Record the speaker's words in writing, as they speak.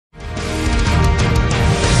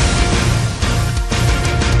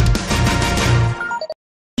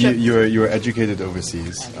You were educated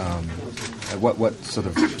overseas. What sort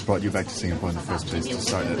of brought you back to Singapore in the first place to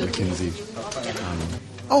start at McKinsey?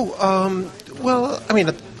 Well, I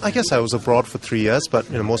mean, I guess I was abroad for 3 years, but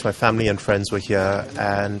most of my family and friends were here,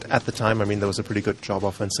 and at the time, I mean, there was a pretty good job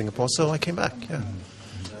offer in Singapore, so I came back. Yeah.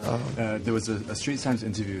 There was a Straits Times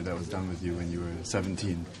interview that was done with you when you were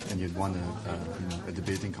 17, and you'd won a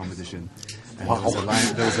debating competition. And wow.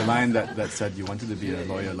 There was a line that said you wanted to be a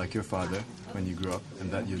lawyer like your father when you grew up,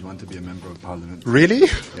 and that you'd want to be a member of parliament. Really?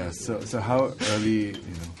 Yeah. So how early,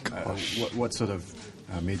 what sort of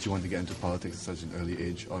made you want to get into politics at such an early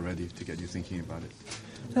age already to get you thinking about it?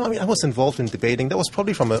 No, I mean, I was involved in debating. That was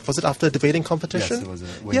probably was it after a debating competition? Yes, it was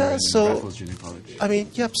when you were in Raffles Junior College. I mean,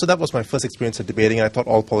 yeah, so that was my first experience at debating, and I thought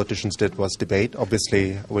all politicians did was debate.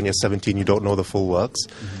 Obviously, when you're 17, you don't know the full works.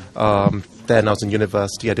 Mm-hmm. Then I was in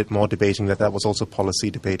university, I did more debating, that was also policy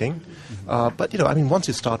debating. Mm-hmm. But, I mean, once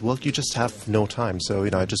you start work, you just have no time. So,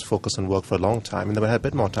 I just focused on work for a long time. And then when I had a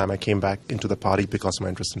bit more time, I came back into the party because of my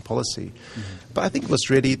interest in policy. Mm-hmm. But I think it was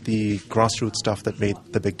really the grassroots stuff that made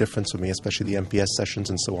the big difference for me, especially the MPS sessions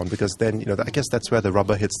and so on, because then, I guess that's where the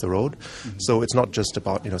rubber hits the road. Mm-hmm. So it's not just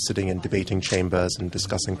about, sitting in debating chambers and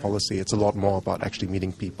discussing policy. It's a lot more about actually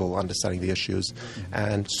meeting people, understanding the issues, mm-hmm.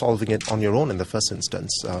 and solving it on your own in the first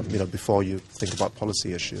instance, before you think about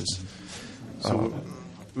policy issues. So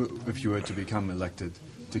if you were to get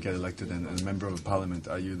elected and a member of parliament,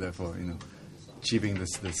 are you therefore, achieving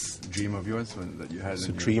this dream of yours that you had? It's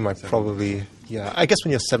a dream. I guess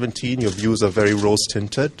when you're 17, your views are very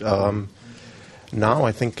rose-tinted. Now,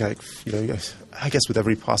 I think, I guess with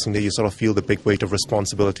every passing day, you sort of feel the big weight of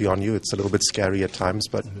responsibility on you. It's a little bit scary at times,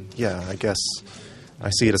 but yeah, I guess I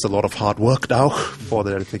see it as a lot of hard work now more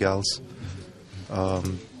than anything else.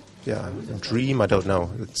 Dream, I don't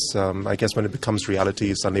know. It's I guess when it becomes reality,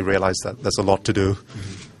 you suddenly realize that there's a lot to do.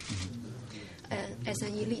 As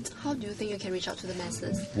an elite, how do you think you can reach out to the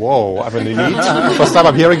masses? Whoa, I'm an elite? First time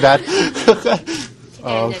I'm hearing that.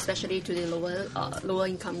 And especially to the lower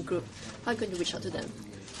income group. How can you reach out to them?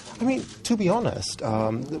 I mean, to be honest,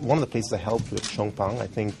 one of the places I helped with Chong Pang, I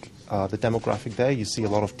think the demographic there, you see a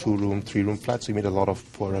lot of 2-room, 3-room flats, so you meet a lot of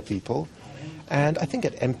poorer people. And I think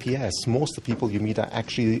at MPS, most of the people you meet are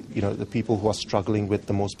actually, the people who are struggling with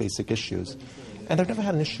the most basic issues. And I've never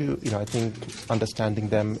had an issue, I think, understanding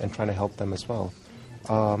them and trying to help them as well.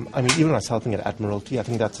 I mean, even when I was helping at Admiralty, I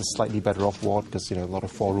think that's a slightly better off ward because, a lot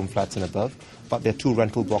of 4-room flats and above. But there are 2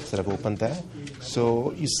 rental blocks that have opened there.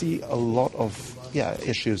 So you see a lot of,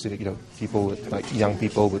 issues, people with, young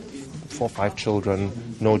people with 4 or 5 children,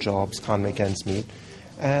 no jobs, can't make ends meet.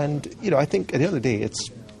 And, I think at the end of the day,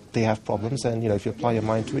 they have problems, and if you apply your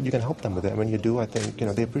mind to it, you can help them with it. And when you do, I think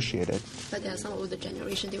they appreciate it. But there are some older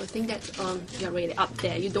generation, they will think that you're really up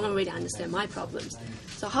there. You don't really understand my problems.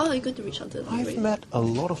 So how are you going to reach out to them? I've met a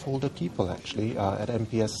lot of older people actually at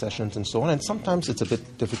MPS sessions and so on. And sometimes it's a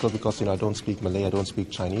bit difficult because I don't speak Malay, I don't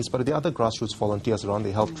speak Chinese. But the other grassroots volunteers around,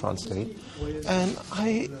 they help translate. And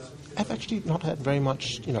I've actually not had very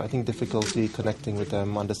much, I think, difficulty connecting with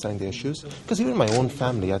them, understanding their issues. Because even my own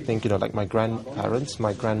family, I think, like my grandparents,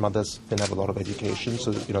 my grandmothers didn't have a lot of education,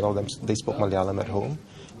 so, a lot of them, they spoke Malayalam at home.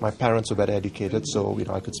 My parents were better educated, so,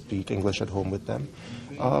 I could speak English at home with them.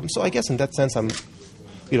 So I guess in that sense, I'm,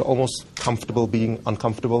 almost comfortable being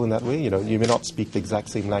uncomfortable in that way. You may not speak the exact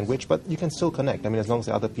same language, but you can still connect. I mean, as long as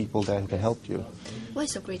there are other people there who can help you. What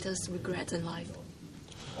is your greatest regret in life?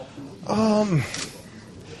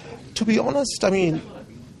 To be honest, I mean,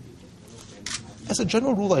 as a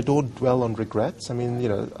general rule, I don't dwell on regrets. I mean,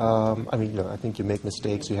 I think you make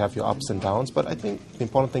mistakes, you have your ups and downs, but I think the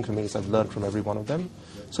important thing for me is I've learned from every one of them.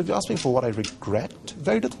 So if you ask me for what I regret,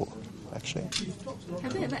 very little, actually.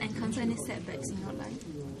 Have you ever encountered any setbacks in your life?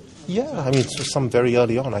 Yeah, I mean, some very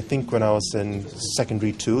early on. I think when I was in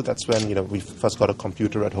secondary 2, that's when, we first got a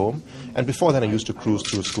computer at home. And before then, I used to cruise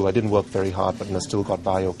through school. I didn't work very hard, but I still got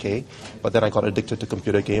by okay. But then I got addicted to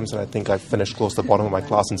computer games, and I think I finished close to the bottom of my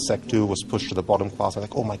class in Sec 2, was pushed to the bottom class. I'm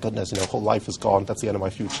like, oh my goodness, whole life is gone. That's the end of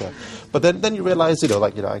my future. But then you realize,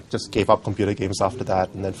 I just gave up computer games after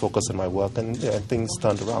that and then focused on my work, and things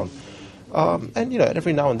turned around. And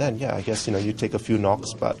every now and then, I guess, you take a few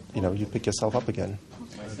knocks, but, you pick yourself up again.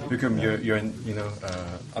 Vikram, you're an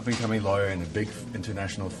up-and-coming lawyer in a big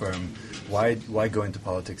international firm. Why go into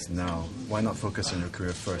politics now? Why not focus on your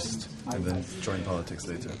career first and then join politics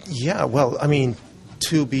later? Yeah, well, I mean,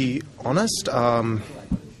 to be honest, I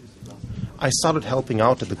started helping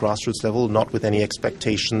out at the grassroots level, not with any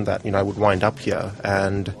expectation that I would wind up here.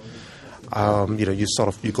 And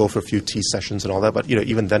you go for a few tea sessions and all that, but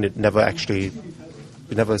even then, it never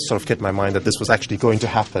sort of hit my mind that this was actually going to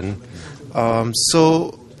happen.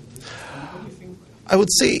 So I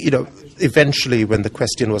would say, eventually when the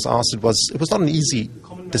question was asked, it was not an easy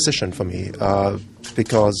decision for me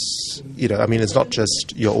because, it's not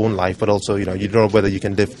just your own life, but also, you don't know whether you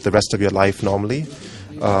can live the rest of your life normally.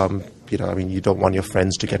 You don't want your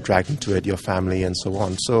friends to get dragged into it, your family, and so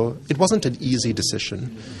on. So it wasn't an easy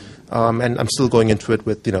decision. And I'm still going into it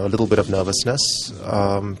with, a little bit of nervousness.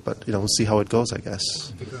 But, we'll see how it goes, I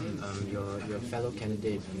guess. Vikram, your fellow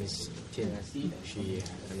candidate, Ms. Tin,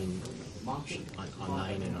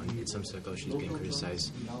 online and in some circles, she's been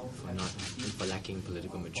criticized for lacking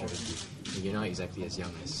political maturity. And you're not exactly as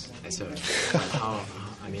young as her.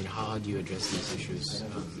 How do you address these issues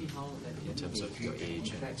in terms of your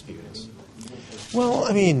age and experience? Well,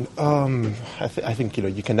 I think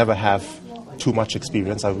you can never have too much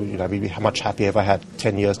experience. I'd be much happier if I had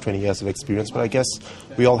 10 years, 20 years of experience. But I guess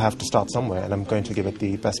we all have to start somewhere, and I'm going to give it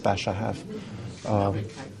the best bash I have. How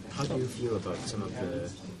do you feel about some of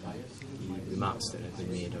the remarks that have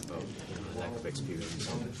been made about lack of experience?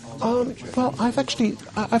 Well,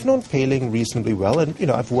 I've known Pei Ling reasonably well,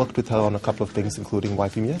 and I've worked with her on a couple of things, including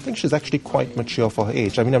Wifey Me. I think she's actually quite mature for her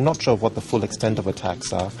age. I'm not sure what the full extent of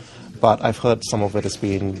attacks are, but I've heard some of it has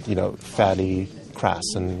been, fairly crass,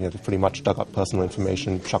 and they've pretty much dug up personal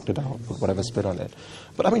information, chucked it out, put whatever spin on it.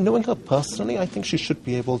 But knowing her personally, I think she should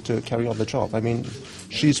be able to carry on the job.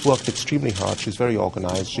 She's worked extremely hard. She's very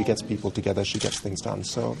organized. She gets people together. She gets things done.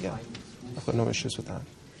 So yeah, I've got no issues with that.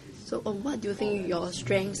 So what do you think your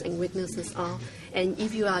strengths and weaknesses are? And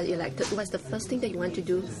if you are elected, what's the first thing that you want to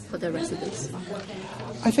do for the residents?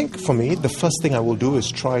 I think for me, the first thing I will do is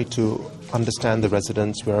try to understand the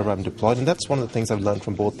residents wherever I'm deployed. And that's one of the things I've learned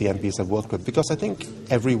from both the MPs I've worked with, because I think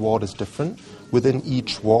every ward is different. Within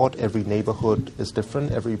each ward, every neighborhood is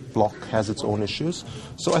different. Every block has its own issues.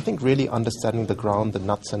 So I think really understanding the ground, the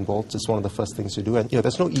nuts and bolts, is one of the first things you do. And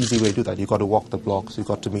there's no easy way to do that. You've got to walk the blocks, you've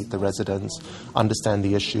got to meet the residents, understand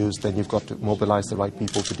the issues, then you've got to mobilize the right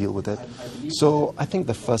people to deal with it. So I think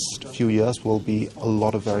the first few years will be a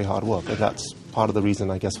lot of very hard work, and that's part of the reason,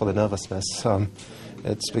 I guess, for the nervousness.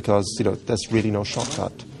 It's because, there's really no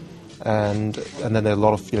shortcut. And then there are a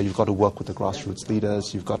lot of, you've got to work with the grassroots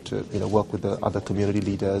leaders, you've got to, work with the other community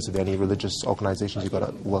leaders, if there are any religious organizations, you've got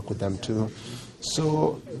to work with them too.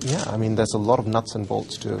 So, yeah, there's a lot of nuts and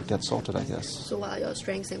bolts to get sorted, I guess. So what are your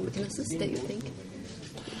strengths and weaknesses that you think?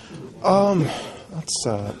 That's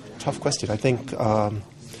a tough question. I think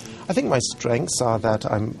my strengths are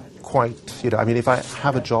that I'm quite, if I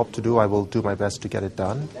have a job to do, I will do my best to get it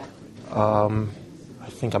done. I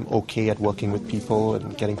think I'm okay at working with people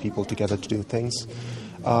and getting people together to do things.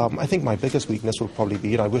 I think my biggest weakness will probably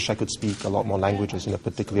be, I wish I could speak a lot more languages.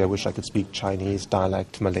 Particularly I wish I could speak Chinese,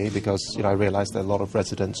 dialect, Malay, because, I realize there are a lot of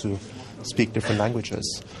residents who speak different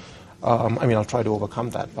languages. I'll try to overcome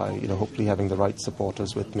that by, hopefully having the right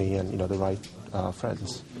supporters with me and, the right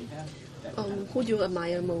friends. Who do you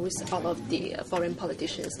admire most out of the foreign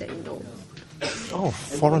politicians that you know? Oh,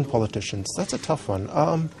 foreign politicians. That's a tough one.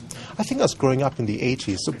 I think I was growing up in the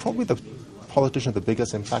 80s, so probably the politician with the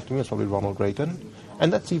biggest impact on me was probably Ronald Reagan.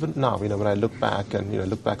 And that's even now, when I look back and,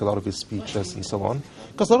 look back a lot of his speeches and so on.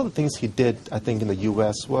 Because a lot of the things he did, I think, in the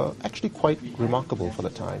U.S. were actually quite remarkable for the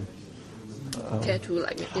time. Care to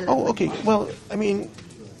okay. Well,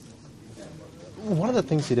 one of the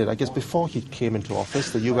things he did, I guess, before he came into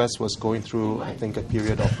office, the U.S. was going through, I think, a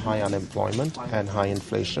period of high unemployment and high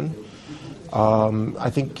inflation. I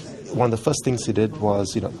think one of the first things he did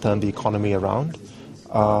was, turn the economy around.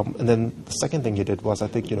 And then the second thing he did was, I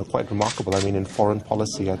think, quite remarkable. In foreign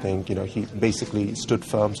policy, I think, he basically stood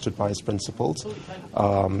firm, stood by his principles,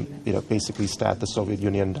 basically stared the Soviet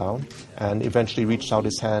Union down, and eventually reached out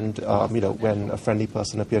his hand, when a friendly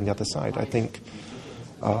person appeared on the other side. I think,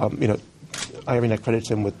 I credit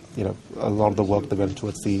him with, a lot of the work that went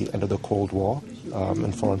towards the end of the Cold War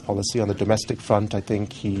in foreign policy. On the domestic front, I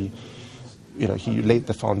think he laid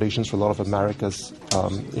the foundations for a lot of America's,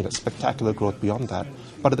 spectacular growth beyond that.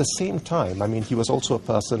 But at the same time, he was also a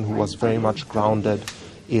person who was very much grounded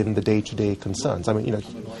in the day-to-day concerns. A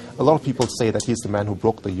lot of people say that he's the man who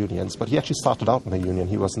broke the unions, but he actually started out in a union.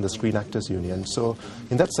 He was in the Screen Actors Union. So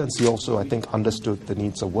in that sense, he also, I think, understood the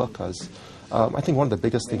needs of workers. I think one of the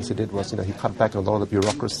biggest things he did was, he cut back on a lot of the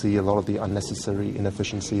bureaucracy, a lot of the unnecessary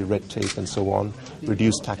inefficiency, red tape, and so on,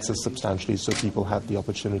 reduced taxes substantially so people had the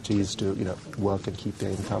opportunities to, work and keep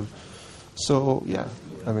their income. So, yeah,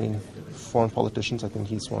 foreign politicians, I think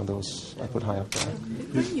he's one of those I put high up there.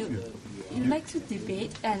 You like to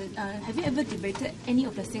debate, and have you ever debated any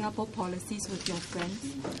of the Singapore policies with your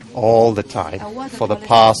friends? All the time. For the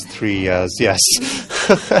past 3 years, yes.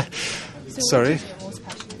 Sorry? Most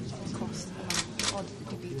passionate because all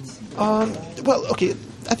the debates? Well, okay.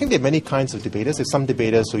 I think there are many kinds of debaters. There's some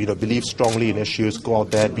debaters who, believe strongly in issues, go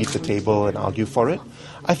out there, beat the table, and argue for it.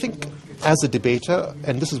 I think as a debater,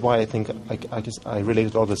 and this is why I think I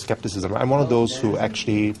related all the skepticism, I'm one of those who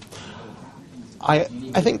actually... I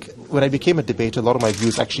think when I became a debater, a lot of my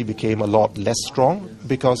views actually became a lot less strong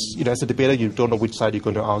because, as a debater, you don't know which side you're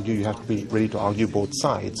going to argue. You have to be ready to argue both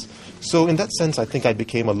sides. So in that sense, I think I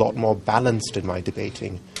became a lot more balanced in my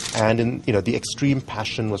debating. And, the extreme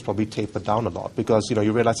passion was probably tapered down a lot because,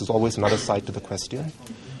 you realize there's always another side to the question.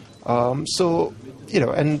 And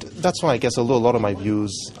that's why I guess although a lot of my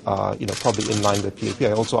views are, probably in line with PAP,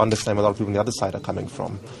 I also understand where a lot of people on the other side are coming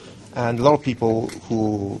from. And a lot of people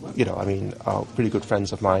who, are pretty good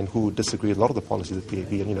friends of mine who disagree with a lot of the policies of PAP,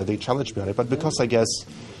 and, they challenge me on it. But because I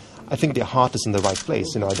think their heart is in the right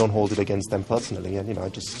place, I don't hold it against them personally, and, I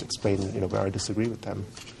just explain, where I disagree with them.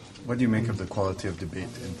 What do you make of the quality of debate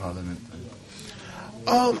in Parliament?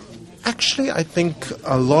 Actually, I think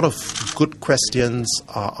a lot of good questions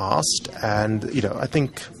are asked, and,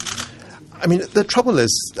 the trouble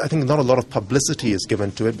is, I think not a lot of publicity is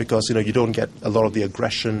given to it because, you don't get a lot of the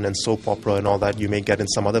aggression and soap opera and all that you may get in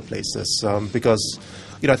some other places because,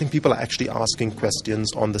 I think people are actually asking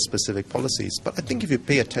questions on the specific policies. But I think if you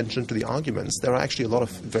pay attention to the arguments, there are actually a lot of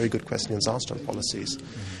very good questions asked on policies.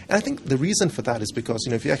 And I think the reason for that is because,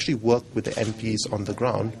 if you actually work with the MPs on the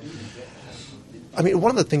ground,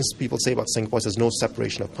 one of the things people say about Singapore is there's no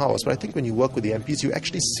separation of powers, but I think when you work with the MPs, you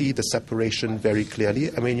actually see the separation very clearly.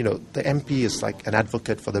 The MP is like an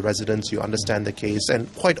advocate for the residents, you understand the case,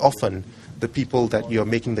 and quite often the people that you're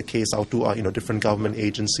making the case out to are, different government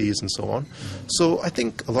agencies and so on. So I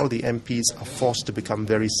think a lot of the MPs are forced to become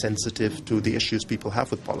very sensitive to the issues people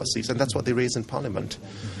have with policies, and that's what they raise in Parliament.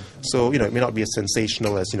 So, it may not be as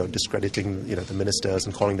sensational as, discrediting, the ministers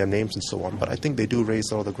and calling them names and so on, but I think they do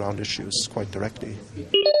raise all the ground issues quite directly.